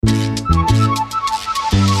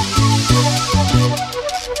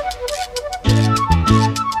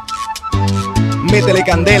métele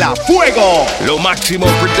candela, fuego. Lo Máximo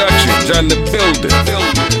Productions on the building.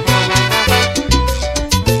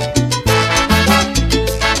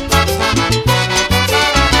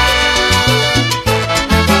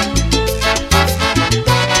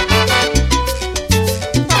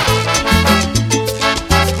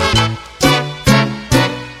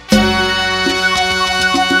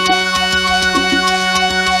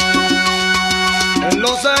 En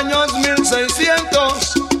los años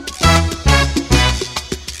 1600,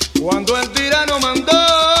 cuando el tirano mandó,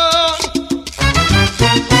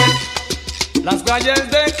 las calles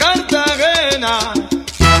de Cartagena,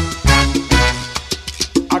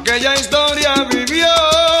 aquella historia vivió.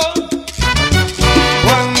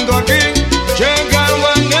 Cuando aquí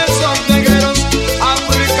llegaban esos negreros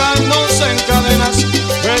africanos en cadenas,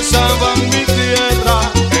 besaban mi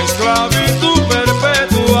tierra, esclavitud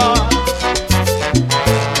perpetua.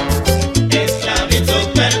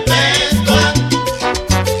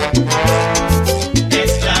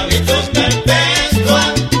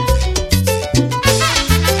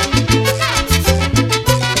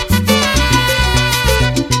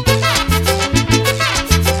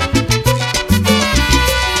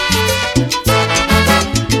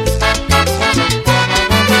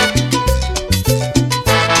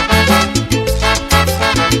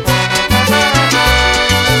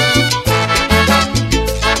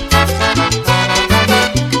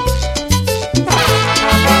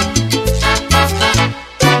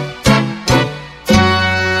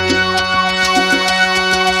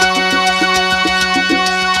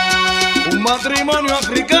 Matrimonio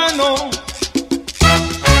africano,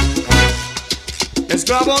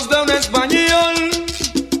 esclavos de un español.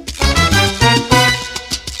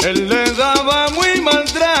 Él le daba muy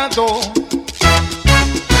maltrato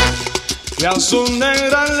y a su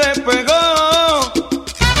negra le pegó.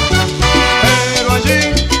 Pero allí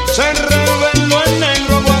se rebeló el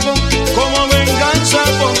negro guapo como venganza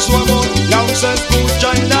por su amor. Y aún se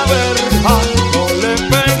escucha en la verja: no le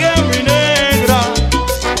pegue a mi negra.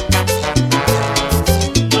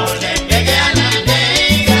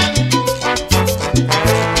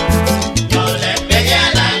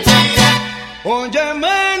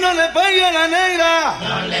 Óyeme, no le pegue a la negra.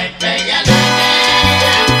 No le pegue a la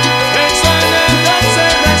negra. Esa negra se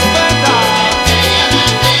respeta. No le pegue a la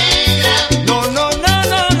negra. No, no, no,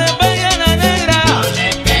 no le pegue a la negra. No le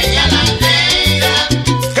pegue a la negra.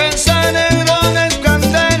 Que esa negrona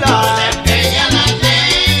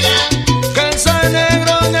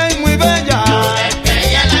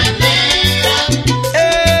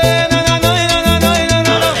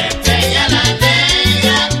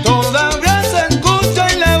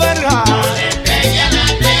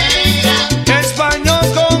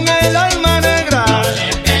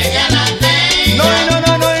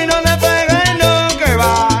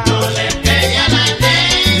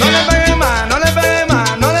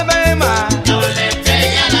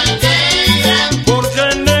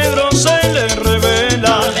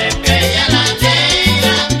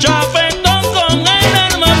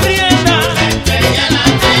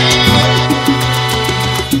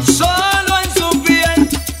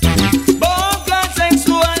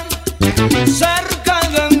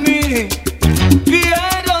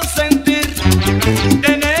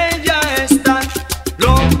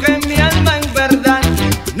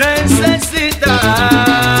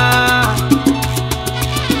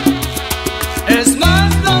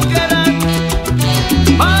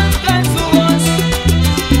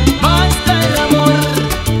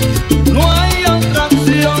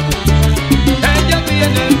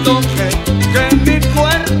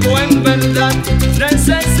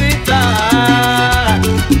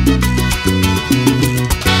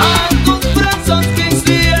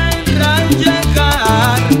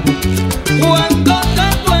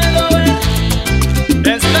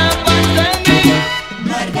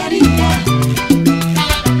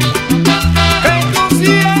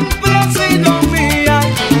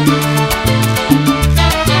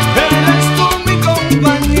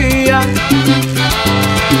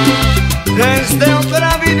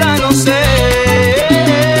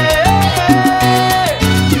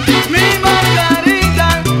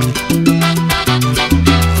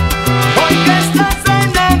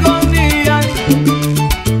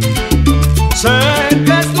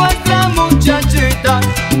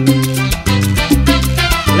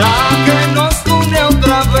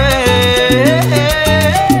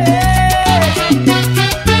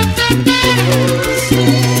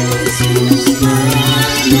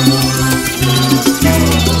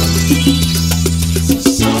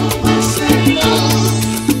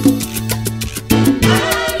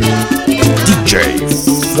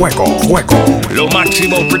Fuego, fuego. Lo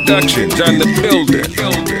Máximo Productions on the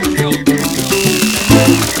building.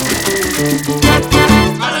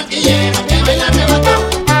 Barranquillero que baila arrebatado,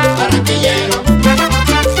 barranquillero,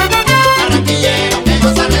 barranquillero que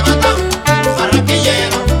goza arrebatado,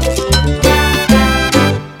 barranquillero.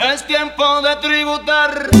 Es tiempo de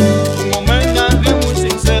tributar un homenaje muy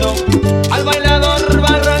sincero al bailador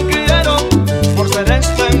barranquillero, por ser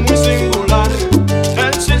muy singular.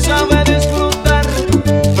 Él sí sabe disfrutar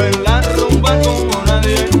de la rumba como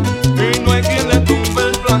nadie, y no hay quien le tumbe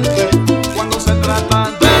el plante cuando se trata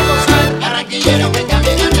de gozar. Barranquillero que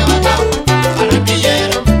camina arrebatado,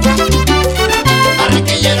 barranquillero,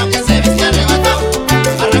 barranquillero que se viste arrebatado,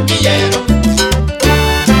 barranquillero.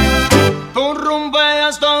 Tú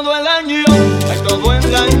rumbeas todo el año,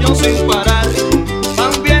 sin parar.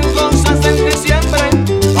 También cosas en diciembre,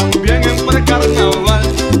 también en precarnaval.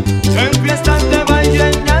 En fiestas de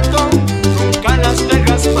vallenato, nunca las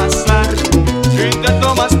dejas pasar. Y te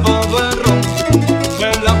tomas todo el ron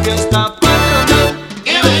de la fiesta patronal.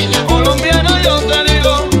 Que baila, colombiano, yo te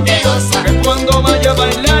digo, que goza, que cuando vaya a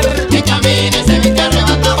bailar, que camine se viste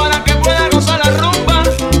arrebatado, para que pueda gozar la rumba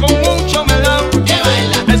con mucho melao. que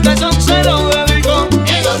baila, Este son se lo dedico,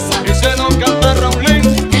 que goza, y se lo canta Raulin.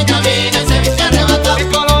 que camine se viste arrebatado. Y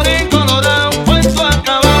colorín colorado, cuento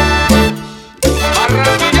acabado.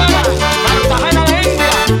 Barranquillera, Cartagena de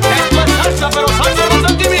India. Esto es salsa, pero salsa con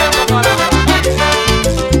sentimiento, caramba.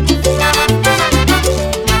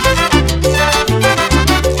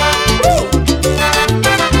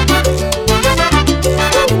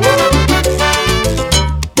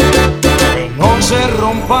 Que no se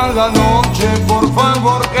rompa la noche, por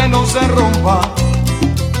favor, que no se rompa.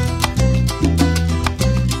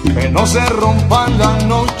 Que no se rompa la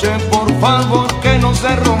noche, por favor, que no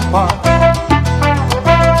se rompa.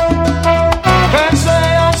 Que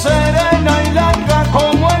sea serena y larga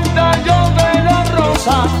como el tallo de la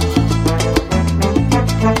rosa.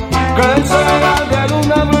 Que sea de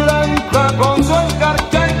luna blanca con su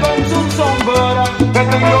escarcha y con su sombra. Que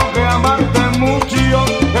tengo que amarte mucho,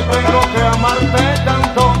 que tengo que amarte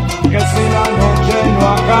tanto, que si la noche no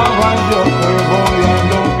acaba yo te voy a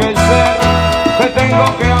enloquecer. Que tengo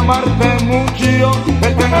que amarte mucho, que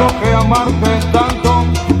tengo que amarte tanto,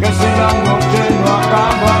 que si la noche no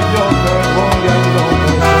acaba yo te voy a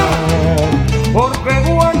enloquecer. Porque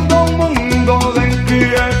guardo un mundo de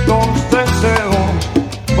inquietos deseos,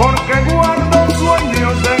 porque guardo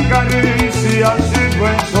sueños de caricias y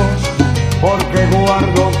besos, porque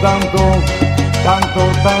guardo tanto, tanto,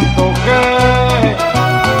 tanto que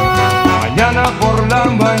mañana por la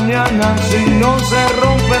mañana, si no se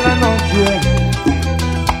rompe la noche,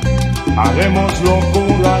 haremos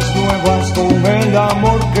locuras nuevas con el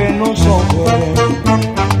amor que nos une.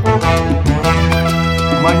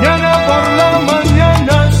 Mañana por la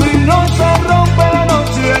mañana, si no se rompe la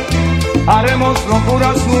noche, haremos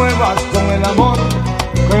locuras nuevas con el amor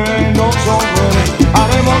que nos une.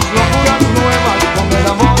 Haremos locuras nuevas con el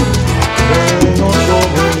amor que nos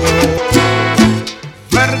une.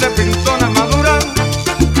 Verde pintona madura,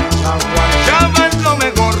 la guayaba es lo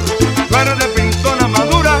mejor. Verde pintona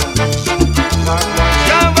madura, la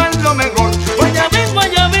guayaba es lo mejor. Guayabín,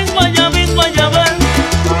 guayabín, guayabín, guayabán.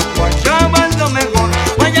 La guayaba es lo mejor.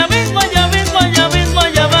 Guayabín, guayabín, guayabín,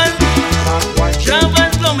 guayabán. La guayaba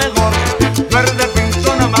es lo mejor. Verde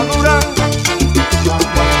pintona madura, la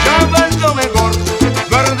guayaba es lo mejor.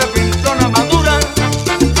 Verde pintona madura,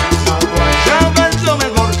 la guayaba es lo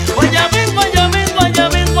mejor. Guayabín, guayabín,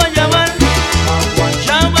 guayabín, guayabán. La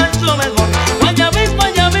guayaba es lo mejor. Guayabín,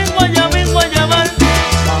 guayabín, guayabín, guayabán.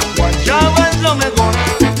 La guayaba es lo mejor.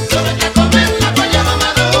 Súbete a comer la guayaba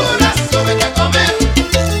madura, súbete a comer.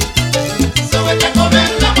 Súbete a comer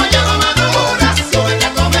la guayaba madura, súbete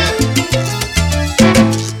a comer.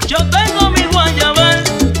 Yo tengo mi guayabal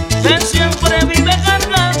que siempre vive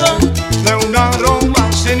cargado de un aroma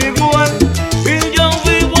sin igual, y yo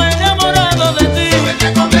vivo enamorado de ti. Súbete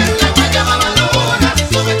a comer la guayaba madura,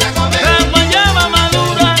 súbete a comer. La guayaba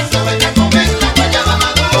madura, Súbete a comer la guayaba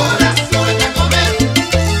madura, súbete a comer.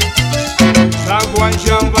 la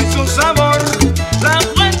guayaba y su sabor, la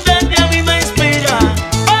fuente que a mí me inspira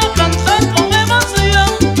a cantar con emoción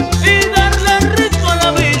y darle ritmo a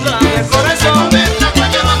la vida de corazón. Comer la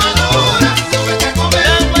guayaba madura, súbete a comer.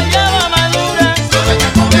 La guayaba madura, Súbete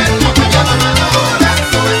a comer la guayaba madura,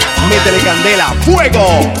 súbete a comer. Métele candela, fuego.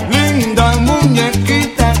 linda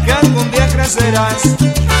muñequita que algún día crecerás,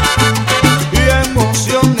 y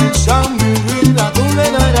emociones a mi vida tú le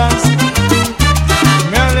darás.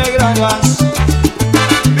 Me alegrarás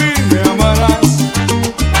y me amarás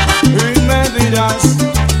y me dirás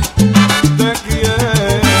te quiero.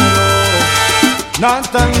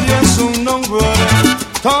 Natalia es un nombre,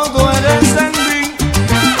 todo eres en mí,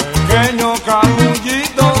 pequeño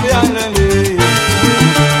cabullito de alegría.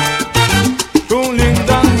 Tu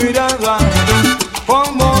linda mirada,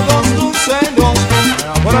 como dos luceros,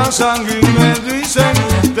 me abrazan y me dicen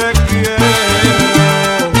te quiero.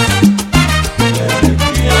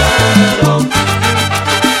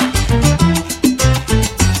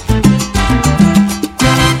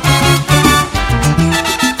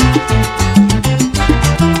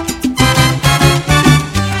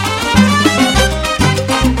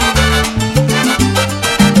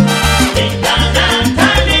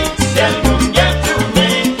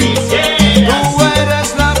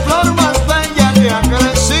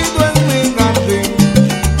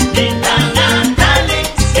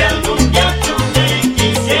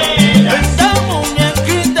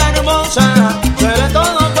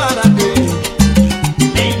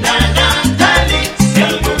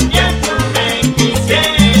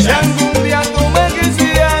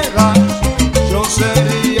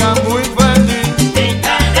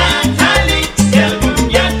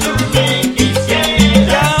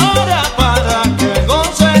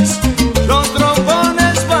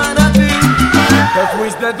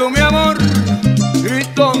 Tú mi amor y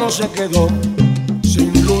todo se quedó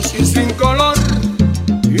sin luz y sin color,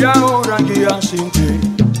 y ahora ya sin ti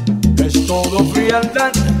es todo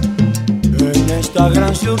frialdad. En esta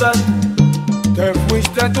gran ciudad te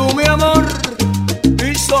fuiste tú mi amor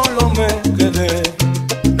y solo me quedé.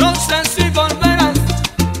 No sé si volverás,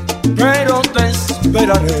 pero te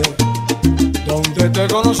esperaré donde te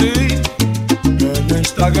conocí. En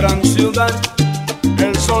esta gran ciudad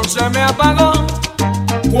el sol se me apagó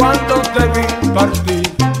cuando te vi partir.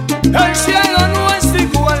 El cielo no es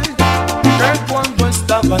igual que cuando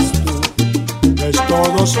estabas tú. Es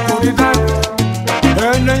todo oscuridad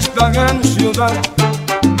en esta gran ciudad.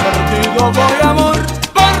 Perdido voy amor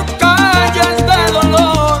por calles de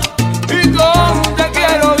dolor. Y donde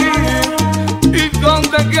quiero ir y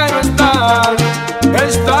donde quiero estar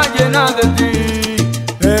está llena de ti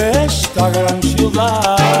esta gran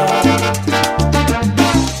ciudad.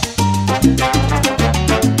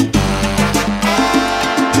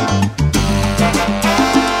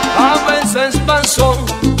 Paso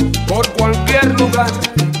por cualquier lugar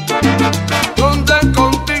donde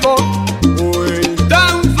contigo fui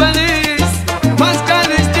tan feliz, más que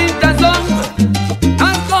distintas son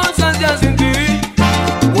las cosas ya sin ti.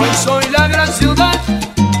 Hoy soy la gran ciudad,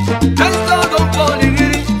 es todo un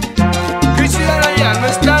colibrí. Quisiera ya no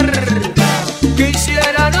estar,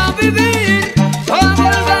 quisiera no vivir, o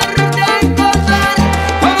volverte a encontrar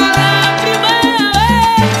como la primera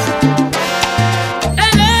vez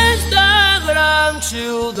en esta gran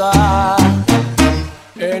ciudad,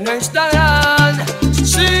 en esta gran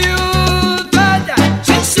ciudad,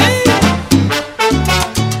 sí, sí.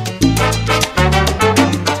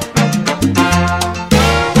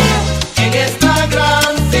 En esta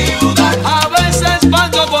gran ciudad, A veces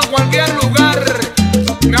paso por cualquier lugar,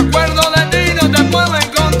 me acuerdo de ti, no te puedo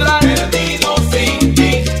encontrar. perdido sin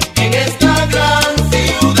ti. En esta gran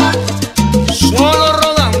ciudad, Solo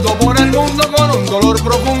rodando por el mundo con un dolor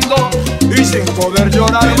profundo y sin poder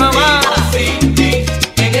llorar, mamá. perdido sin ti.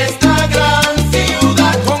 En esta gran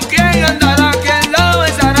ciudad, ¿Con quién andará? ¿Quién la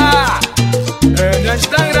besará? En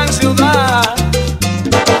esta gran ciudad.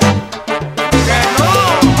 ¡Que no!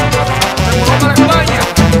 ¡Se mudó para España!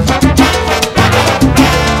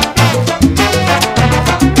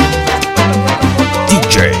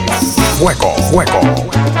 DJ Fuego, Fuego.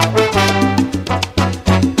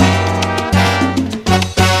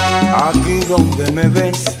 Aquí donde me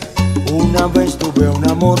ves, una vez tuve un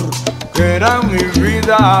amor que era mi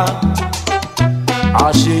vida.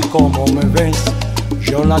 Así como me ves,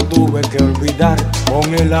 yo la tuve que olvidar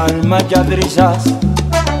con el alma ya trizas.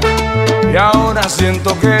 Y ahora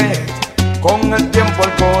siento que con el tiempo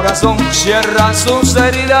el corazón cierra sus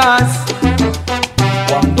heridas.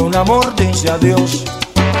 Cuando un amor dice adiós,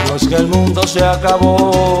 no es que el mundo se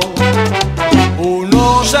acabó.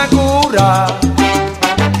 Uno se cura,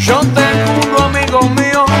 yo te juro, amigo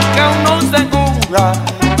mío, que uno se cura.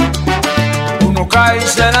 Uno cae y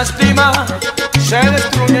se lastima, se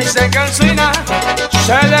destruye y se calcina,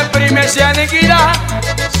 se deprime y se aniquila,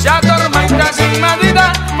 se atormenta sin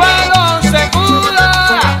medida, pero se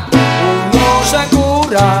cura. Uno se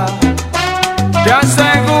cura, te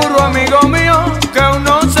aseguro, amigo mío, que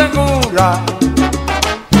uno se cura.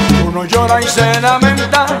 Uno llora y se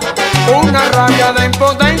lamenta, una rabia de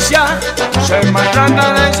impotencia, se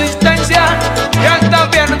maltrata de existencia y hasta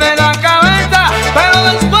pierde la cabeza, pero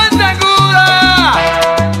después se cura.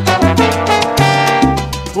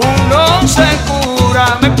 Uno se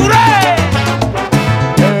cura, me curé.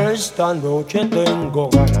 esta noche tengo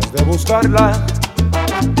ganas de buscarla,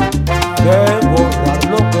 de borrar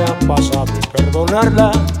lo que ha pasado y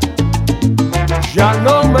perdonarla. Ya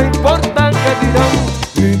no me importa qué dirán,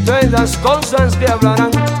 ni de las cosas que hablarán.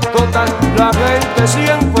 Total, la gente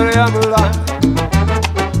siempre habla.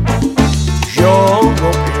 Yo no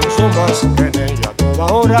pienso más que en ella toda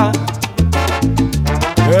hora.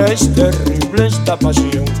 Es terrible esta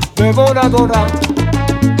pasión devoradora.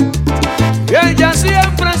 Y ella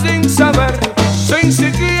siempre sin saber, sin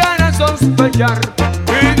siquiera sospechar,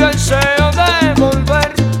 mi deseo de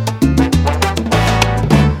volver.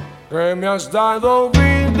 Que me has dado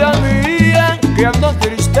vida mía, que ando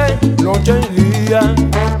triste noche y día,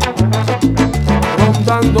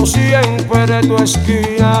 rondando siempre tu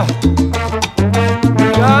esquina,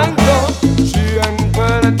 mirando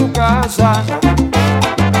siempre tu casa.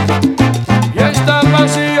 Y esta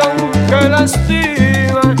pasión que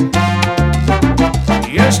lastima,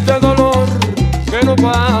 y este dolor que no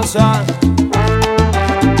pasa,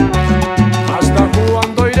 ¿hasta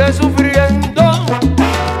cuándo iré sufriendo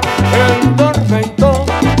el tormento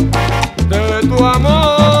de tu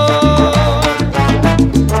amor?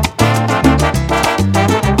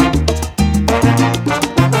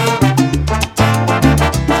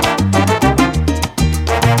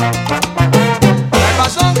 Me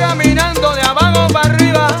paso caminando de abajo para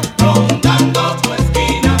arriba, rondando tu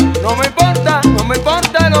esquina, no me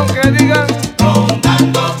importa lo que digan,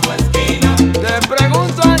 rondando tu esquina, le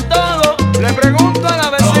pregunto a todo, le pregunto a la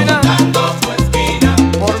vecina, rondando tu esquina,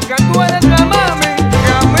 porque tú eres la mami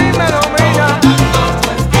que a mí me domina. rondando tu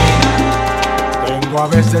esquina. Tengo a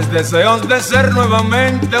veces deseos de ser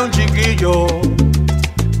nuevamente un chiquillo,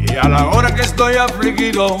 y a la hora que estoy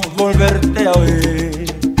afligido volverte a oír,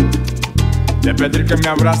 de pedir que me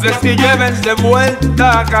abraces y lleves de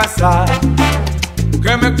vuelta a casa,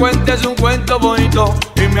 que me cuentes un cuento bonito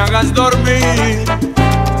y me hagas dormir.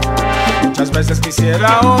 Muchas veces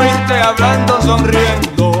quisiera oírte hablando,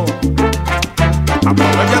 sonriendo.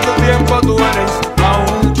 Aprovecha tu tiempo, tú eres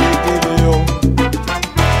aún chiquillo.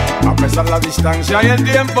 A pesar de la distancia y el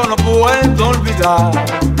tiempo no puedo olvidar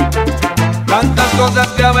tantas cosas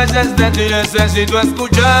que a veces de ti necesito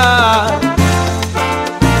escuchar.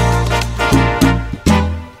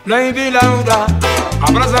 Lady Laura,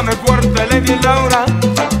 abrázame fuerte, Lady Laura.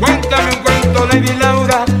 Cuéntame un cuento, Lady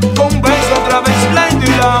Laura. Un beso otra vez,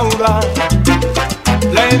 Lady Laura.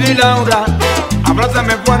 Lady Laura,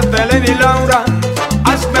 abrázame fuerte, Lady Laura.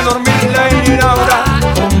 Hazme dormir, Lady Laura.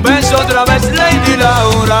 Un beso otra vez, Lady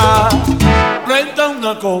Laura. Prenda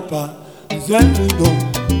una copa del mundo.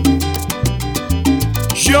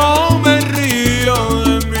 Yo me río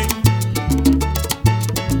de mí.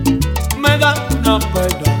 Me da una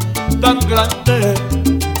pena tan grande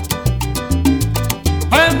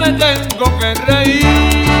que me tengo que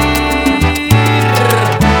reír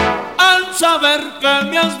al saber que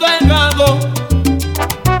me has dejado.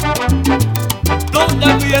 No te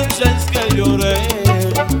pienses que lloré.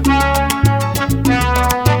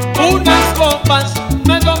 Unas copas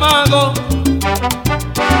me he tomado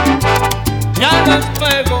y al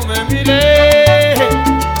espejo me miré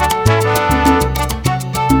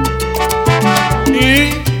y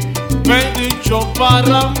me he dicho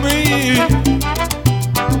para mí,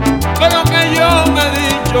 pero que yo me he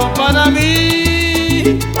dicho para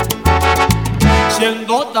mí,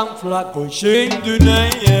 siendo tan flaco y sin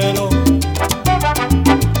dinero,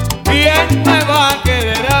 ¿quién me va a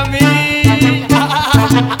querer a mí?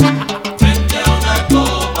 Frente a una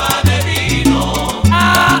copa de vino,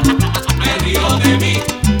 me río de mí.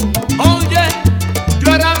 Oye, yo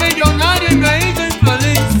era millonario y me hice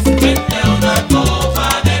infeliz. Frente a una copa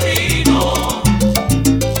de vino,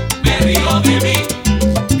 me río de mí.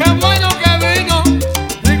 Qué bueno que vino,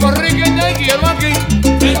 rico, rico y te quiero aquí.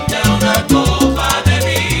 Frente a una copa de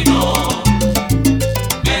vino,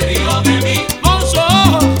 me río de mí. Mozo,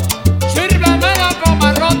 sírveme la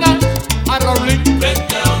comarrona a Raulin.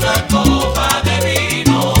 Frente a una copa de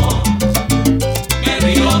vino, me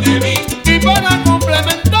río de mí. Y para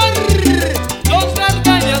complementar, dos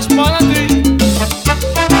gargañas para ti.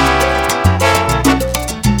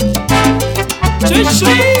 Sí,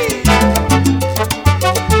 sí.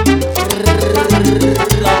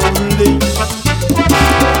 Raulin.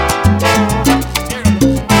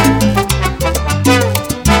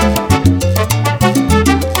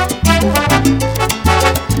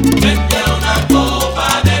 Frente a una copa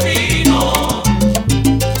de vino,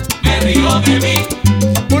 me río de mí.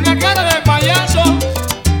 Una cara de payaso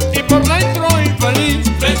y por dentro infeliz.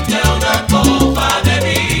 Frente a una copa de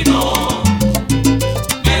vino,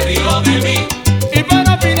 me río de mí. Y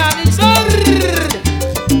para finalizar,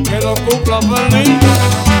 que lo cumpla feliz.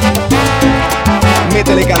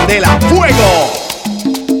 métele candela, fuego.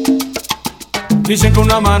 Dicen que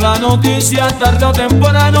una mala noticia tarde o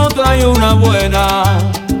temprano trae una buena.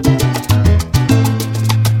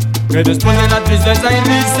 Que después de la tristeza hay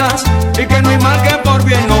risas y que no hay mal que por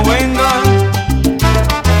bien no venga.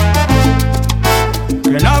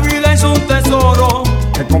 Que la vida es un tesoro,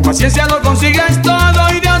 que con paciencia lo consigues todo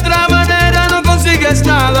y de otra manera no consigues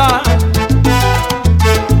nada.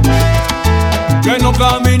 Que no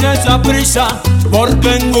camines a prisa,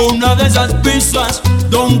 porque en una de esas pisas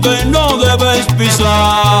donde no debes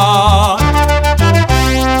pisar.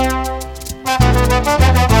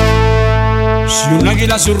 Si un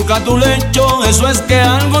águila surca tu lecho, eso es que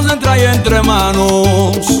algo se trae entre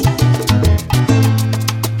manos.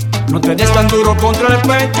 No te des tan duro contra el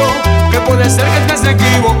pecho, que puede ser que estés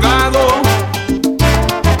equivocado.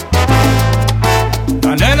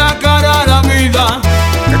 Dale la cara a la vida,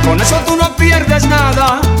 que con eso tú no pierdes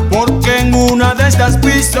nada, porque en una de estas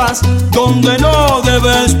pistas donde no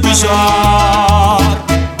debes pisar.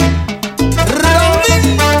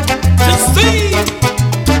 Raulin Rosendo.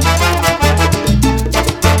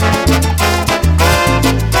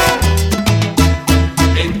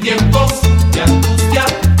 En tiempos de angustia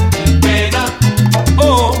y pena,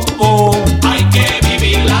 hay que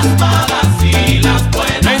vivir las malas y las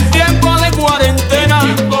buenas. En tiempo de cuarentena,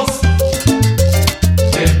 En tiempos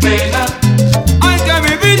de pena, hay que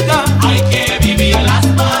vivirla. hay que vivir las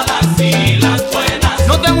malas y las buenas.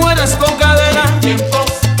 No te mueras con cadena. En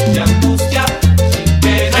tiempos de angustia y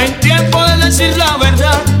pena, En tiempo de decir la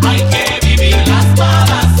verdad, hay que vivir las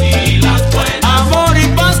malas y las buenas. amor y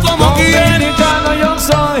paz como dominicano yo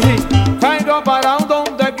soy. Caigo parado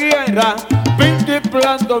donde quiera, pinto y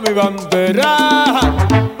planto mi bandera.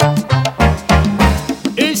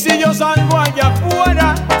 Y si yo salgo allá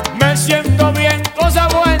afuera, me siento bien, cosa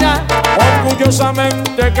buena.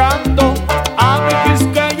 Orgullosamente canto a mi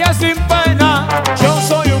Quisqueya sin pena. Yo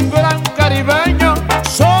soy un gran caribeño,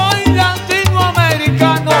 soy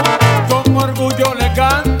latinoamericano. Con orgullo le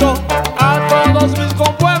canto a todos mis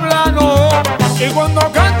compueblanos. Y cuando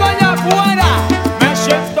canto allá afuera, me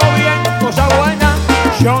siento bien, cosa buena.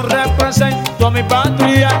 Yo represento a mi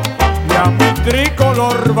patria y a mi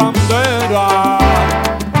tricolor bandera.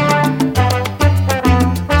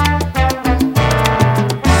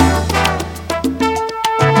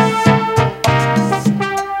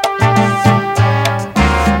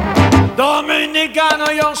 Dominicano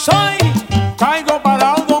yo soy, caigo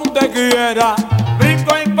parado donde quiera,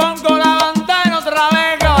 brinco y pongo la bandera otra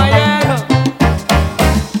vez, caballero.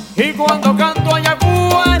 Y cuando canto allá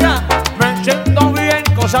afuera, me siento bien,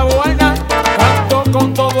 cosa buena. Canto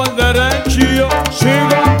con todo el derecho,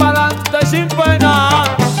 sigo para adelante sin pena.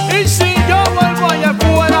 Y si yo vuelvo allá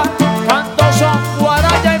afuera, canto son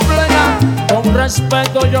guaraya y plena. Con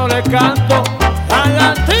respeto yo le canto a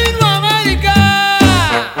Latinoamérica.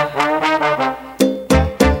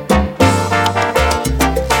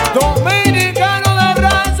 Dominicano de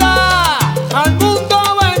raza, al mundo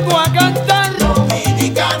vengo a cantar.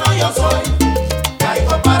 Dominicano yo soy,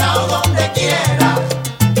 caigo parado donde quiera.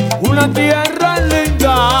 Una tierra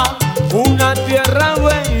linda, una tierra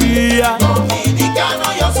bella. Dominicano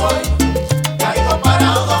yo soy, caigo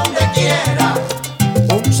parado donde quiera.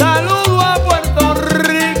 Un saludo a Puerto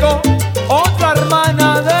Rico, otra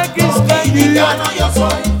hermana de Quisqueya. Dominicano yo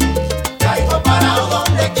soy, caigo parado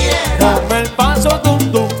donde quiera. Con el paso tum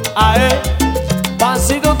tum, ae,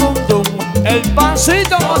 pasito tum tum, el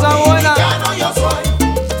pasito cosa buena. Dominicano yo soy,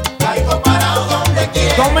 caigo parado donde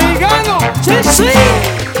quiera. Dominicano, sí, sí.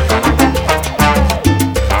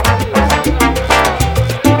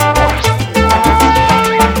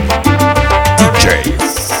 DJ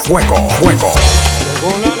Fuego, fuego.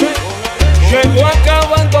 Llegó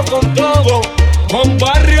acabando con todo, con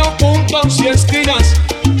barrio, puntos y esquinas,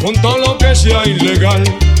 con todo lo que sea ilegal.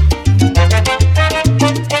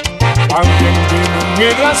 También vino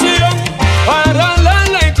inmigración para la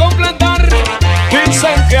ley completar.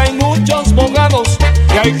 Dicen que hay muchos bogados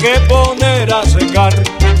que hay que poner a secar.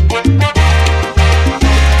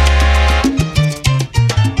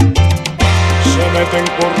 Se meten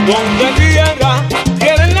por donde quiera,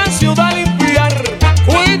 quieren la ciudad limpiar.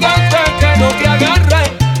 Cuídate que no te agarre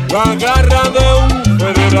la garra de un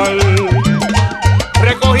federal.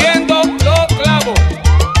 Recogiendo los clavos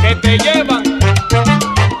que te llevan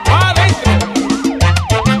adentro.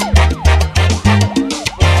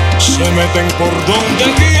 Se meten por donde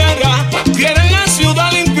quiera, quieren